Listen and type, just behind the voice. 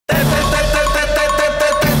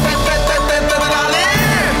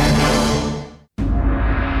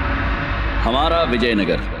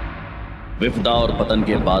विजयनगर। विपदा और पतन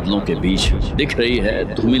के बादलों के बीच दिख रही है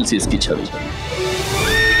धूमिल सी इसकी छवि।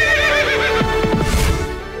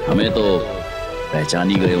 हमें तो पहचान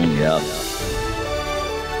ही गए होंगे आप।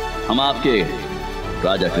 हम आपके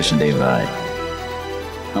राजा कृष्णदेवराय,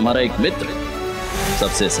 हमारा एक मित्र,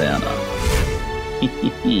 सबसे सयाना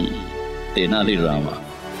तेनाली रामा।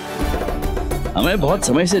 हमें बहुत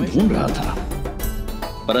समय से ढूंढ रहा था,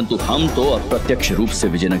 परंतु हम तो अप्रत्यक्ष रूप से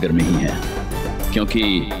विजयनगर में ही हैं, क्योंकि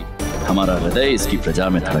हमारा हृदय इसकी प्रजा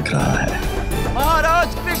में धड़क रहा है।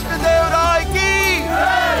 महाराज कृष्णदेवराय की!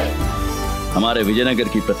 हमारे विजयनगर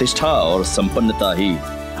की प्रतिष्ठा और संपन्नता ही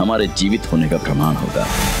हमारे जीवित होने का प्रमाण होगा।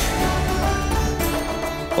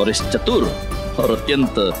 और इस चतुर और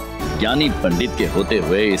अत्यंत ज्ञानी पंडित के होते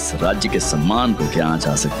हुए इस राज्य के सम्मान को क्या आंच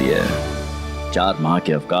आ सकती है। 4 माह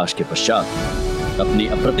के अवकाश के पश्चात अपनी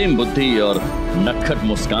अप्रतिम बुद्धि और नटखट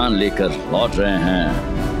मुस्कान लेकर लौट रहे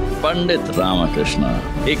हैं पंडित रामकृष्ण,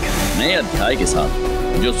 एक नए अध्याय के साथ,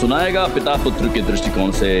 जो सुनाएगा पिता पुत्र के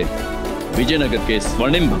दृष्टिकोण से विजयनगर के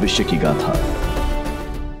स्वर्णिम भविष्य की गाथा।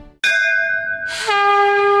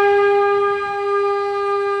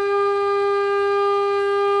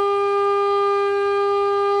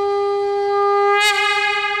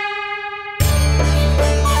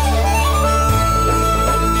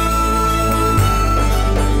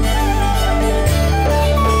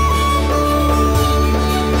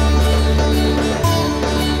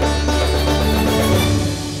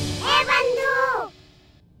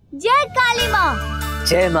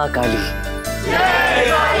 जय माँ काली। जय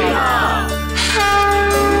काली माँ।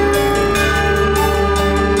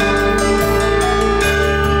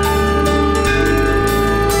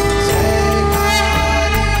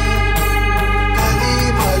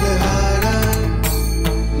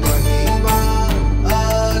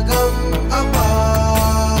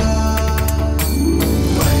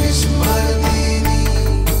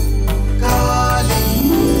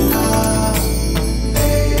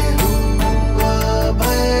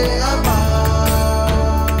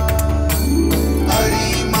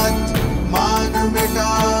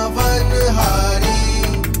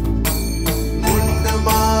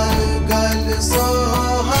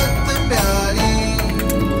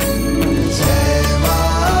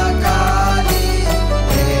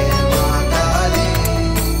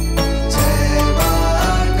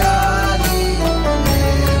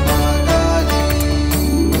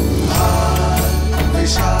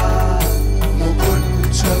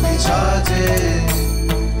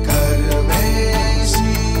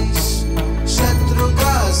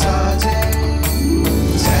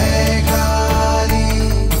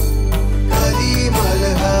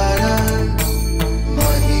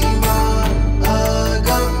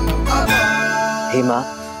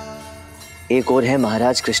 एक और है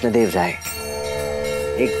महाराज कृष्णदेवराय,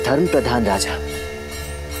 एक धर्म प्रधान राजा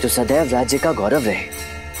जो सदैव राज्य का गौरव रहे,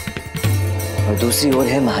 और दूसरी ओर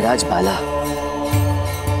है महाराज बाला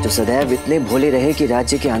जो सदैव इतने भोले रहे कि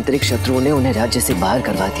राज्य के आंतरिक शत्रुओं ने उन्हें राज्य से बाहर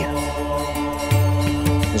करवा दिया।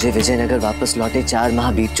 मुझे विजयनगर वापस लौटे 4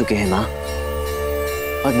 माह बीत चुके हैं माँ,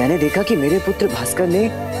 और मैंने देखा कि मेरे पुत्र भास्कर ने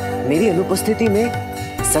मेरी अनुपस्थिति में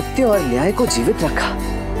सत्य और न्याय को जीवित रखा।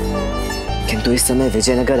 किंतु इस समय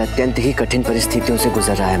विजयनगर अत्यंत ही कठिन परिस्थितियों से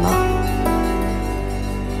गुजर रहा है माँ।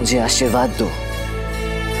 मुझे आशीर्वाद दो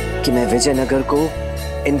कि मैं विजयनगर को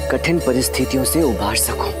इन कठिन परिस्थितियों से उबार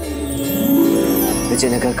सकूं।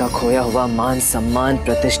 विजयनगर का खोया हुआ मान सम्मान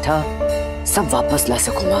प्रतिष्ठा सब वापस ला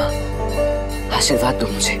सकूं माँ। आशीर्वाद दो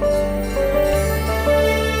मुझे।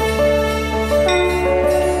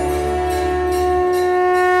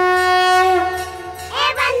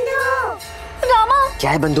 बंधु। रामा।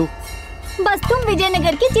 क्या है बंधु? बस तुम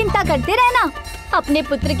विजयनगर की चिंता करते रहना, अपने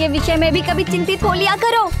पुत्र के विषय में भी कभी चिंतित हो लिया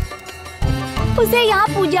करो। उसे यहाँ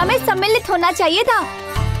पूजा में सम्मिलित होना चाहिए था,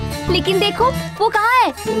 लेकिन देखो वो कहाँ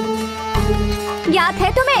है, ज्ञात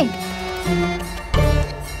है तुम्हें?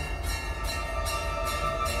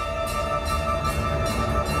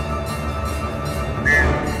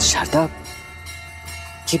 शारदा,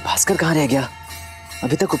 ये भास्कर कहाँ रह गया?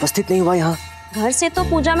 अभी तक उपस्थित नहीं हुआ यहाँ। घर से तो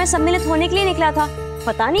पूजा में सम्मिलित होने के लिए निकला था,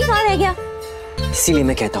 पता नहीं कहाँ रह गया। इसीलिए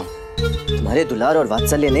मैं कहता हूँ तुम्हारे दुलार और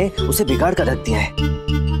वात्सल्य ने उसे बिगाड़ कर रख दिया है।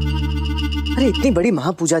 अरे इतनी बड़ी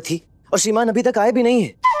महापूजा थी और श्रीमान अभी तक आए भी नहीं है।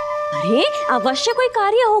 अरे अवश्य कोई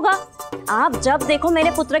कार्य होगा, आप जब देखो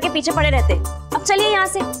मेरे पुत्र के पीछे पड़े रहते। अब चलिए यहाँ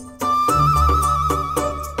से।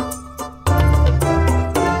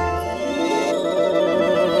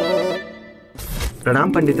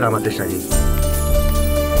 प्रणाम पंडित रामकृष्ण जी।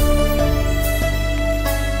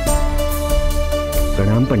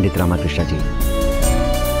 प्रणाम पंडित रामकृष्ण जी।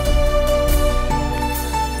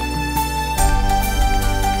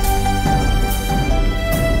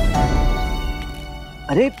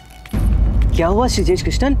 अरे क्या हुआ श्रीजेश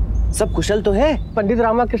कृष्णन, सब कुशल तो है? पंडित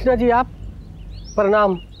रामा कृष्णा जी आप,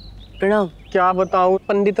 प्रणाम। प्रणाम। क्या बताऊं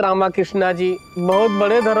पंडित रामा कृष्णा जी, बहुत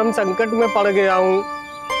बड़े धर्म संकट में पड़ गया हूँ।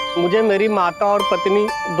 मुझे मेरी माता और पत्नी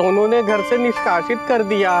दोनों ने घर से निष्कासित कर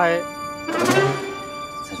दिया है।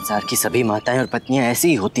 संसार की सभी माताएं और पत्नियां ऐसी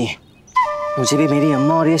ही होती हैं। मुझे भी मेरी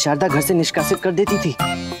अम्मा और ये शारदा घर से निष्कासित कर देती थी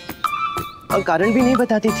और कारण भी नहीं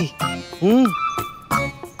बताती थी।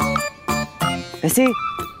 वैसे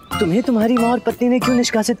तुम्हें तुम्हारी माँ और पत्नी ने क्यों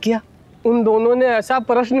निष्कासित किया? उन दोनों ने ऐसा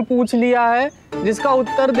प्रश्न पूछ लिया है जिसका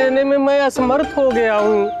उत्तर देने में मैं असमर्थ हो गया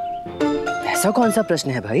हूँ। ऐसा कौन सा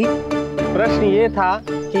प्रश्न है भाई? प्रश्न ये था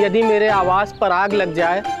कि यदि मेरे आवास पर आग लग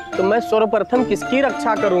जाए तो मैं सर्वप्रथम किसकी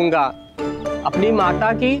रक्षा करूंगा, अपनी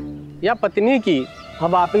माता की या पत्नी की?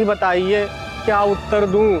 अब आप ही बताइए क्या उत्तर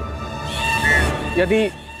दूं। यदि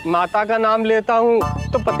माता का नाम लेता हूँ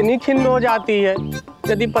तो पत्नी खिन्न हो जाती है,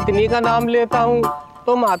 यदि पत्नी का नाम लेता हूँ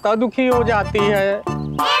तो माता दुखी हो जाती है।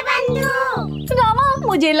 रामा,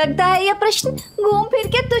 मुझे लगता है यह प्रश्न घूम फिर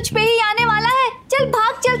के तुझ पे ही आने वाला है। चल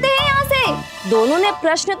भाग चलते हैं यहाँ से। दोनों ने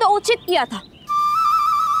प्रश्न तो उचित किया था,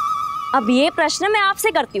 अब ये प्रश्न मैं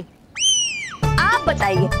आपसे करती हूँ। आप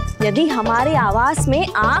बताइए, यदि हमारे आवास में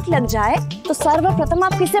आग लग जाए तो सर्वप्रथम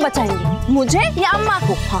आप किसे बचाएंगे, मुझे या अम्मा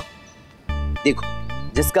को? हाँ देखो,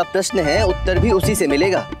 जिसका प्रश्न है उत्तर भी उसी से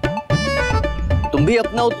मिलेगा। तुम भी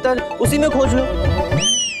अपना उत्तर उसी में खोज लो।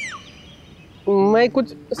 मैं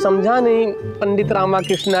कुछ समझा नहीं पंडित रामा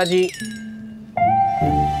कृष्णा जी।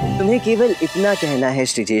 तुम्हें केवल इतना कहना है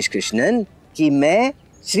श्रीजेश कृष्णन कि मैं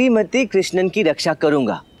श्रीमती कृष्णन की रक्षा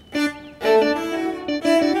करूंगा।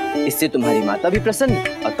 इससे तुम्हारी माता भी प्रसन्न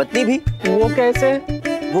और पत्नी भी। वो कैसे?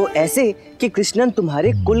 वो ऐसे कि कृष्णन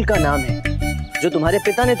तुम्हारे कुल का नाम है जो तुम्हारे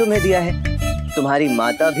पिता ने तुम्हें दिया है। तुम्हारी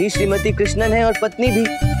माता भी श्रीमती कृष्णन है और पत्नी भी।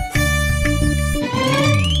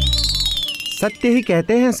 सत्य ही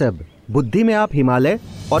कहते हैं सब। बुद्धि में आप हिमालय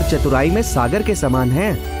और चतुराई में सागर के समान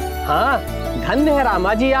हैं। हाँ, धन्य है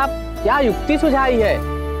रामा जी, आप क्या युक्ति सुझाई है।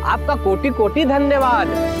 आपका कोटि कोटि धन्यवाद।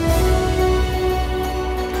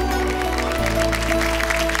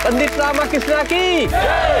 पंडित रामा कृष्णा की,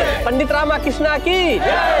 पंडित रामा कृष्णा की,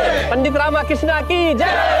 पंडित रामा कृष्णा की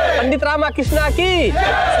जय, पंडित रामा कृष्णा की।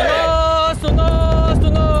 सुनो सुनो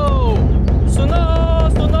सुनो सुनो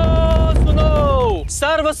सुनो सुनो।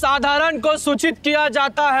 सर्वसाधारण को सूचित किया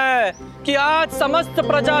जाता है कि आज समस्त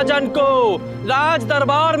प्रजाजन को राज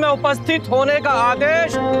दरबार में उपस्थित होने का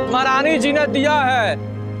आदेश महारानी जी ने दिया है,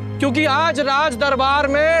 क्योंकि आज राज दरबार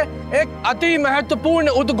में एक अति महत्वपूर्ण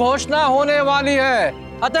उद्घोषणा होने वाली है।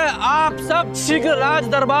 अतः आप सब शीघ्र राज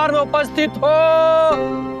दरबार में उपस्थित हो।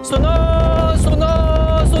 सुनो सुनो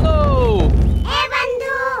सुनो।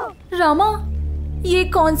 रामा, ये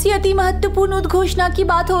कौन सी अति महत्वपूर्ण उद्घोषणा की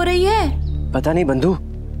बात हो रही है? पता नहीं बंधु,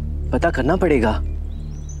 पता करना पड़ेगा।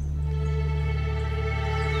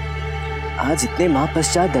 आज इतने माह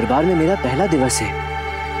पश्चात दरबार में मेरा पहला दिवस है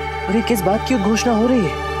और ये किस बात की घोषणा हो रही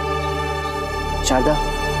है? शारदा,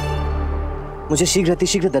 मुझे शीघ्र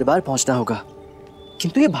अतिशीघ्र दरबार पहुंचना होगा,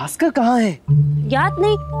 किंतु ये भास्कर कहाँ है? याद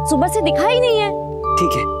नहीं, सुबह से दिखा ही नहीं है।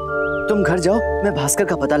 ठीक है, तुम घर जाओ, मैं भास्कर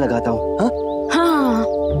का पता लगाता हूँ। हाँ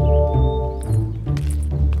हाँ।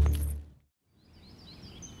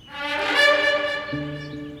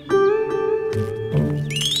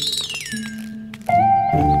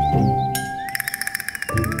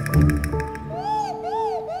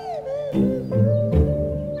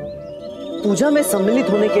 पूजा में सम्मिलित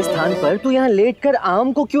होने के स्थान पर तू यहाँ लेटकर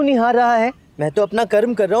आम को क्यों निहार रहा है? मैं तो अपना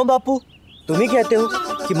कर्म कर रहा हूँ बापू। तुम ही कहते हो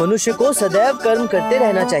कि मनुष्य को सदैव कर्म करते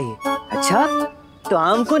रहना चाहिए। अच्छा, तो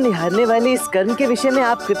आम को निहारने वाले इस कर्म के विषय में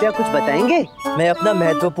आप कृपया कुछ बताएंगे? मैं अपना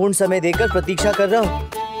महत्वपूर्ण समय देकर प्रतीक्षा कर रहा हूँ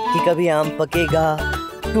कि कभी आम पकेगा,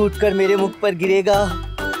 टूटकर मेरे मुख पर गिरेगा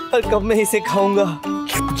और कब मैं इसे खाऊंगा।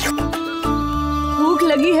 भूख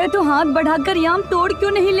लगी है तो हाथ बढ़ाकर ये आम तोड़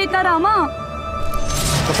क्यों नहीं लेता रामा?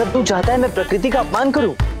 मतलब तू चाहता है मैं प्रकृति का अपमान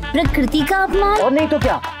करूं? प्रकृति का अपमान? और नहीं तो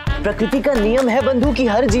क्या, प्रकृति का नियम है बंधु कि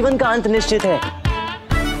हर जीवन का अंत निश्चित है।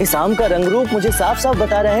 इस आम का रंग रूप मुझे साफ साफ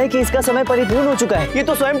बता रहा है कि इसका समय परिपूर्ण हो चुका है। ये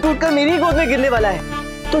तो स्वयं टूटकर मेरी गोद में गिरने वाला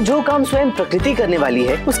है। तो जो काम स्वयं प्रकृति करने वाली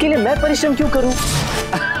है उसके लिए मैं परिश्रम क्यों करूं?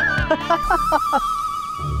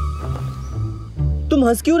 तुम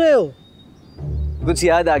हंस क्यों रहे हो? कुछ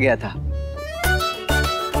याद आ गया था।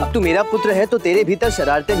 अब तू मेरा पुत्र है तो तेरे भीतर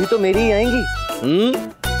शरारतें भी तो मेरी ही आएंगी।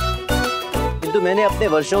 किंतु मैंने अपने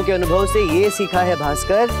वर्षों के अनुभव से ये सीखा है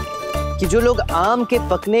भास्कर कि जो लोग आम के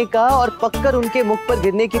पकने का और पककर उनके मुख पर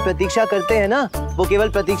गिरने की प्रतीक्षा करते हैं ना, वो केवल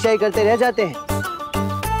प्रतीक्षा ही करते रह जाते हैं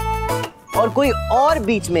और कोई और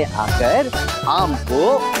बीच में आकर आम को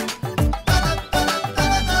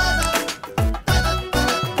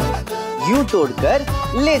यूं तोड़कर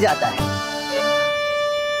ले जाता है।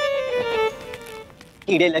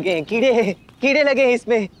 कीड़े लगे हैं, कीड़े लगे हैं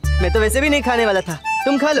इसमें। मैं तो वैसे भी नहीं खाने वाला था।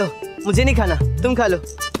 तुम खा लो, मुझे नहीं खाना, तुम खा लो।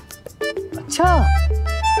 अच्छा,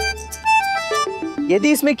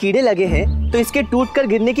 यदि इसमें कीड़े लगे हैं तो इसके टूटकर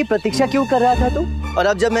गिरने की प्रतीक्षा क्यों कर रहा था तू? और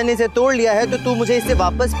अब जब मैंने इसे तोड़ लिया है तो तू मुझे इसे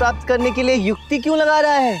वापस प्राप्त करने के लिए युक्ति क्यों लगा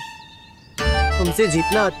रहा है? तुमसे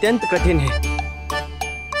जीतना अत्यंत कठिन है,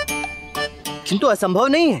 किंतु असंभव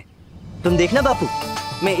नहीं है। तुम देखना बापू,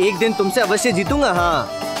 मैं एक दिन तुमसे अवश्य जीतूंगा।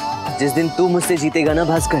 हाँ, जिस दिन तू मुझसे जीतेगा ना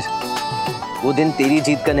भास्कर, वो दिन तेरी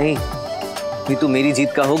जीत का नहीं, भी तू मेरी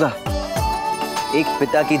जीत का होगा, एक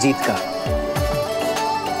पिता की जीत का।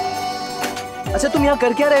 अच्छा, तुम यहाँ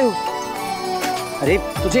कर क्या रहे हो? अरे,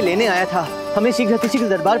 तुझे लेने आया था, हमें शीघ्र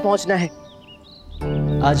दरबार पहुंचना है।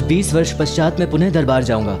 आज 20 वर्ष पश्चात मैं पुनः दरबार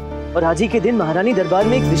जाऊंगा और आज ही के दिन महारानी दरबार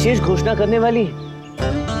में एक विशेष घोषणा करने वाली है।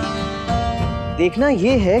 देखना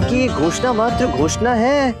ये है कि ये घोषणा मात्र घोषणा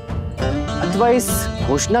है अथवा इस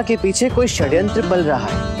घोषणा के पीछे कोई षड्यंत्र पल रहा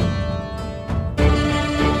है।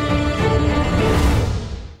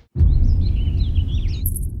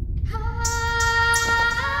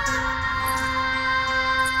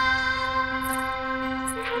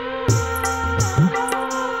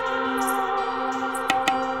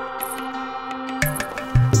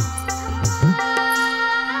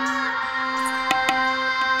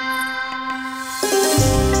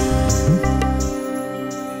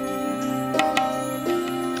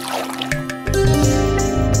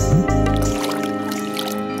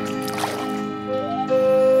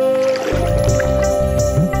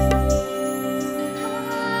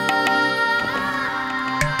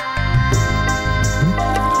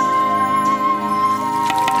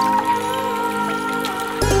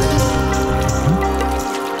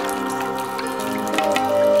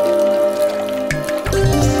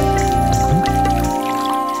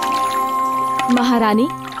 महारानी,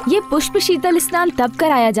 ये पुष्प शीतल स्नान तब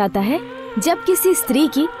कराया जाता है जब किसी स्त्री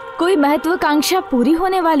की कोई महत्वाकांक्षा पूरी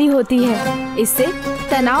होने वाली होती है। इससे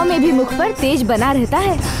तनाव में भी मुख पर तेज बना रहता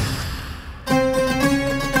है।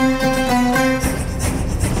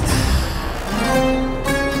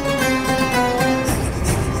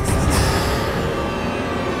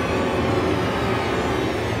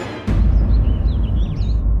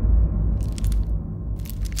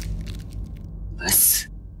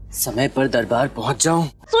 समय पर दरबार पहुंच जाऊं।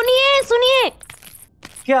 सुनिए सुनिए।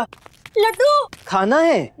 क्या? लड्डू खाना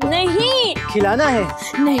है? नहीं। खिलाना है?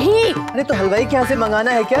 नहीं। अरे तो हलवाई के यहाँ से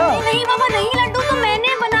मंगाना है क्या? नहीं बाबा नहीं, लड्डू तो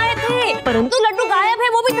मैंने बनाए थे, परंतु लड्डू गायब है,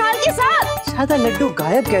 वो भी थाल के साथ। शायद लड्डू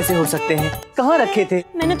गायब कैसे हो सकते हैं? कहाँ रखे थे?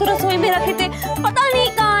 मैंने तो रसोई में रखे थे, पता नहीं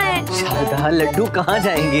कहाँ है। शायद लड्डू कहाँ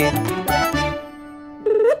जाएंगे?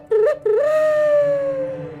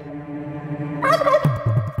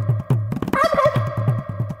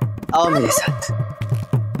 आओ मेरे साथ।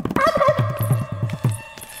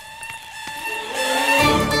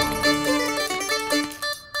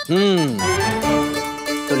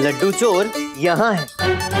 तो लड्डू चोर यहाँ है।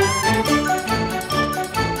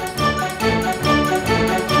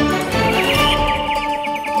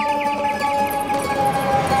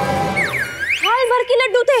 थाल भर के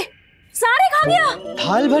लड्डू थे, सारे खा गया।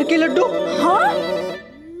 थाल भर के लड्डू? हाँ।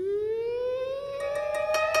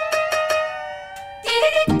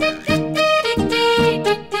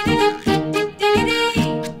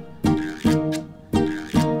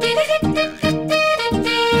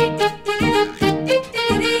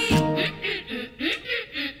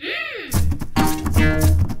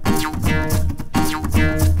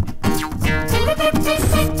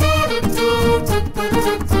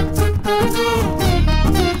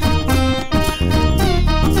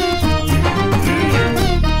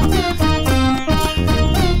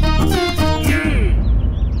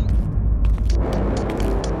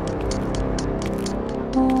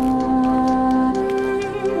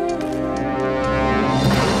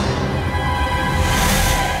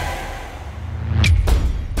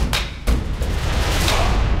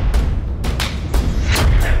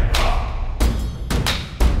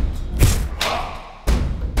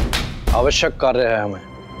 आवश्यक कार्य है, हमें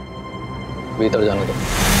भीतर जाने दो।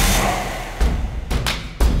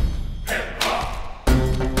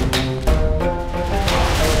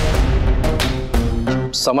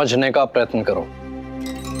 समझने का प्रयत्न करो।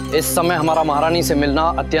 इस समय हमारा महारानी से मिलना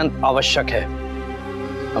अत्यंत आवश्यक है,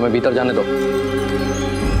 हमें भीतर जाने दो।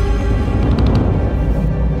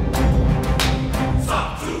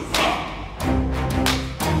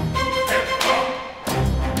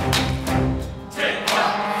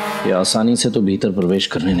 ये आसानी से तो भीतर प्रवेश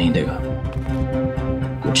करने नहीं देगा,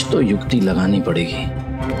 कुछ तो युक्ति लगानी पड़ेगी।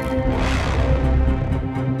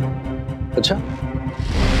 अच्छा,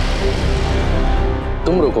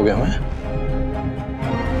 तुम रोकोगे हमें?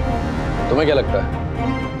 तुम्हें क्या लगता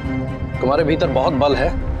है तुम्हारे भीतर बहुत बल है?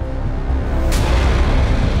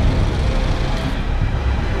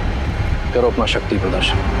 करो अपना शक्ति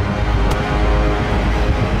प्रदर्शन।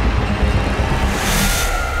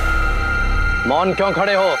 मौन क्यों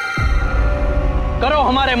खड़े हो? करो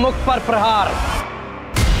हमारे मुख पर प्रहार।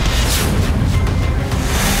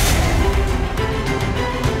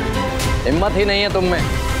 हिम्मत ही नहीं है तुम में।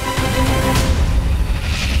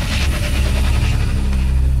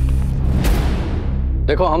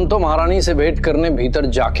 देखो, हम तो महारानी से भेंट करने भीतर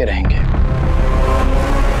जाके रहेंगे।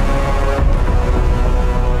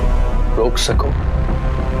 रोक सको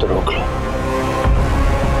तो रोक लो।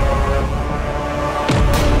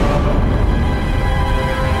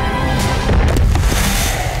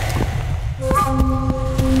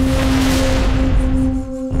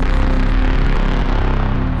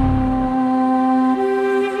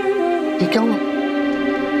 ये क्या हुआ?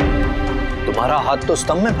 तुम्हारा हाथ तो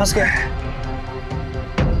स्तंभ में फंस गया।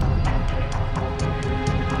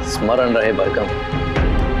 स्मरण रहे बरगम,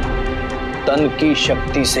 तन की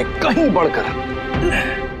शक्ति से कहीं बढ़कर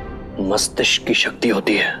मस्तिष्क की शक्ति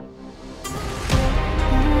होती है।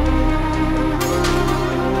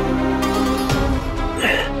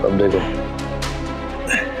 अब देखो,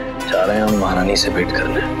 जा रहे हैं हम महारानी से भेंट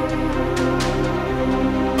करने।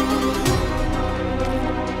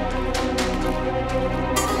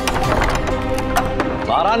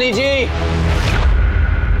 महारानी जी,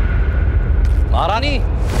 महारानी।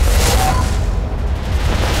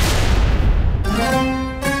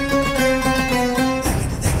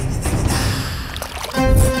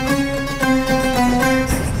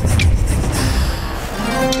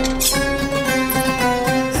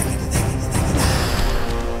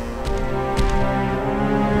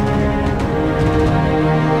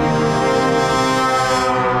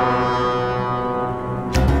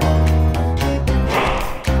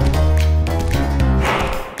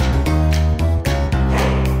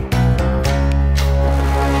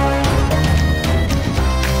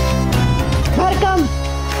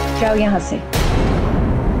 जाओ यहाँ से।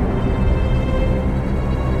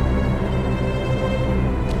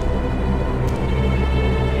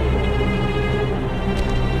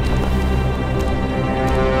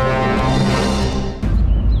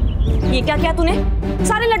 ये क्या किया तूने?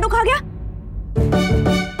 सारे लड्डू खा गया?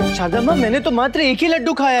 शारदा माँ, मैंने तो मात्र एक ही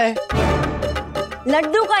लड्डू खाया है।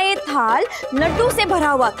 लड्डू का ये थाल लड्डू से भरा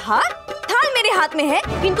हुआ था। थाल मेरे हाथ में है,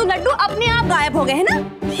 किंतु लड्डू अपने आप गायब हो गए हैं ना?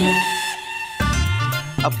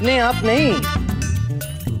 अपने आप नहीं,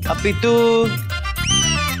 अपितु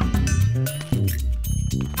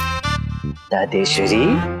दादेश्वरी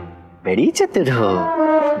बड़ी चतुर हो।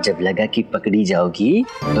 जब लगा कि पकड़ी जाओगी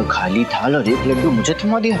तो खाली थाल और एक लड्डू मुझे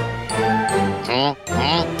थमा दिया।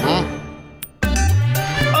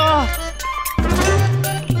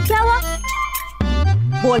 क्या हुआ?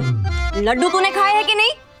 बोल, लड्डू तूने खाए हैं कि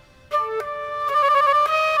नहीं?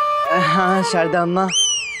 हाँ शारदा अम्मा,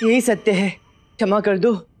 यही सत्य है, क्षमा कर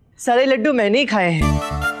दो। सारे लड्डू मैंने ही खाए हैं।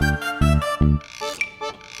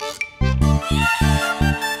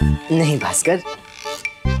 नहीं भास्कर,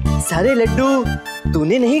 सारे लड्डू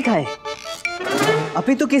तूने नहीं खाए,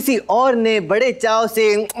 अभी तो किसी और ने बड़े चाव से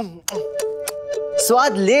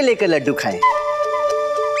स्वाद ले लेकर लड्डू खाए।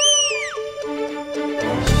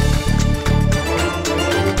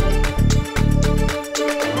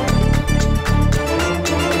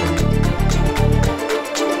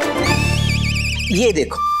 ये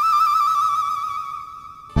देखो।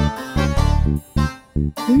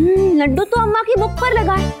 लड्डू तो अम्मा की मुख पर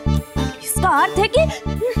लगा है। इसका अर्थ है कि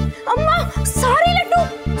अम्मा सारे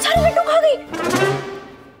लड्डू खा गई।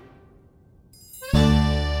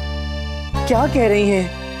 क्या कह रही हैं?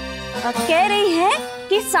 कह रही है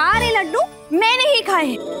कि सारे लड्डू मैंने ही खाए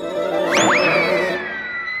हैं।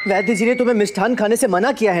 वैद्य जी ने तुम्हें मिष्ठान खाने से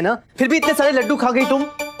मना किया है ना, फिर भी इतने सारे लड्डू खा गई तुम।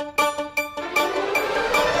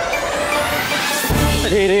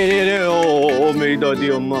 अरे रे रे रे, ओ मेरी दादी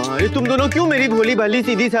अम्मा, अरे तुम दोनों क्यों मेरी भोली भाली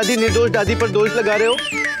सीधी सादी निर्दोष दादी पर दोष लगा रहे हो?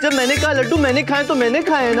 जब मैंने कहा लड्डू मैंने खाए तो मैंने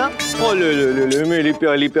खाए ना। ओ ले ले ले ले मेरी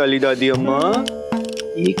प्याली प्याली दादी अम्मा।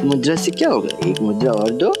 एक मुद्रा से क्या होगा, एक मुद्रा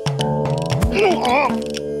और दो।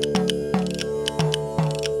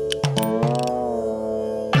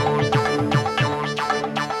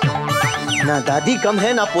 ना दादी कम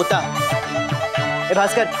है ना पोता। ए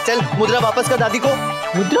भास्कर, चल मुद्रा वापस कर दादी को।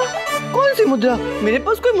 मुद्रा? कौन सी मुद्रा? मेरे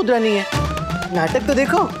पास कोई मुद्रा नहीं है। नाटक तो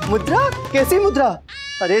देखो। मुद्रा? कैसी मुद्रा?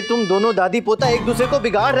 अरे तुम दोनों दादी पोता एक दूसरे को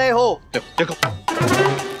बिगाड़ रहे हो। देखो।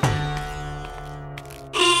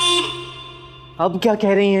 अब क्या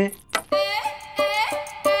कह रही हैं?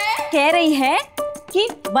 कह रही है कि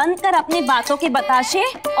बंद कर अपनी बातों के बताशे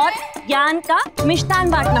और ज्ञान का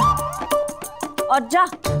मिष्टान बांटना। और जा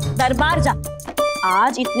दरबार जा।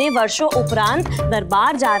 आज इतने वर्षों उपरांत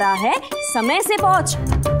दरबार जा रहा है, समय से पहुंच।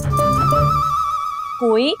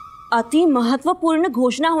 कोई अति महत्वपूर्ण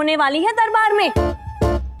घोषणा होने वाली है दरबार में।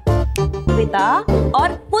 पिता और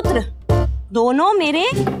पुत्र दोनों मेरे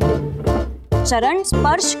चरण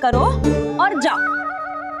स्पर्श करो और जाओ।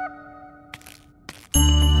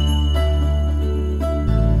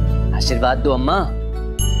 आशीर्वाद दो अम्मा।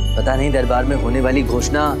 पता नहीं दरबार में होने वाली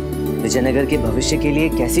घोषणा विजयनगर के भविष्य के लिए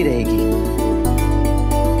कैसी रहेगी।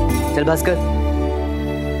 चल भास्कर।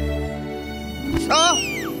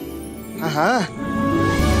 हाँ।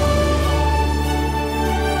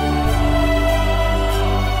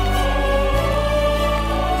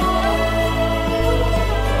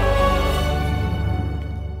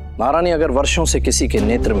 महारानी, अगर वर्षों से किसी के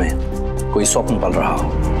नेत्र में कोई स्वप्न पल रहा हो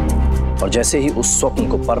और जैसे ही उस स्वप्न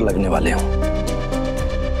को पर लगने वाले हों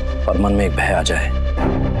और मन में एक भय आ जाए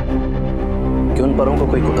कि उन परों को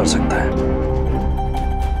कोई कुतर सकता है,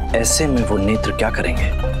 ऐसे में वो नेत्र क्या करेंगे?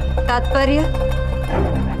 तात्पर्य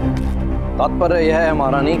यह है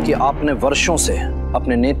महारानी कि आपने वर्षों से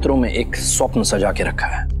अपने नेत्रों में एक स्वप्न सजा के रखा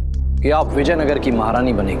है कि आप विजयनगर की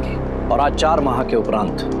महारानी बनेंगी, और आज 4 माह के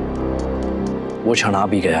उपरांत वो क्षण आ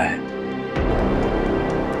भी गया है।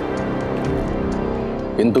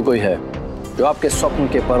 किंतु कोई है जो आपके स्वप्न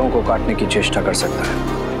के परों को काटने की चेष्टा कर सकता है।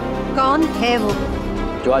 कौन है वो?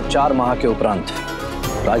 जो आज 4 माह के उपरांत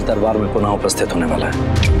राज दरबार में पुनः उपस्थित होने वाला है।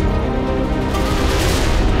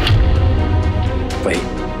 वही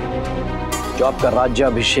जो आपका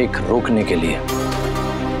राज्याभिषेक रोकने के लिए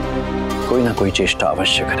कोई ना कोई चेष्टा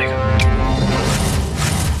अवश्य करेगा।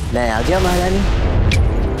 मैं आ गया महारानी।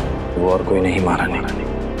 वो और कोई नहीं महारानी,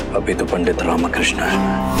 अभी तो पंडित रामकृष्ण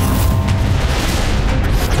है।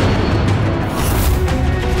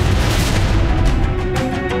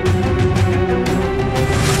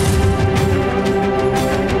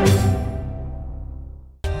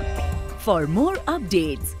 For more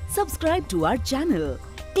updates, subscribe to our channel,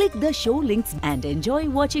 click the show links and enjoy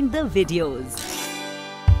watching the videos.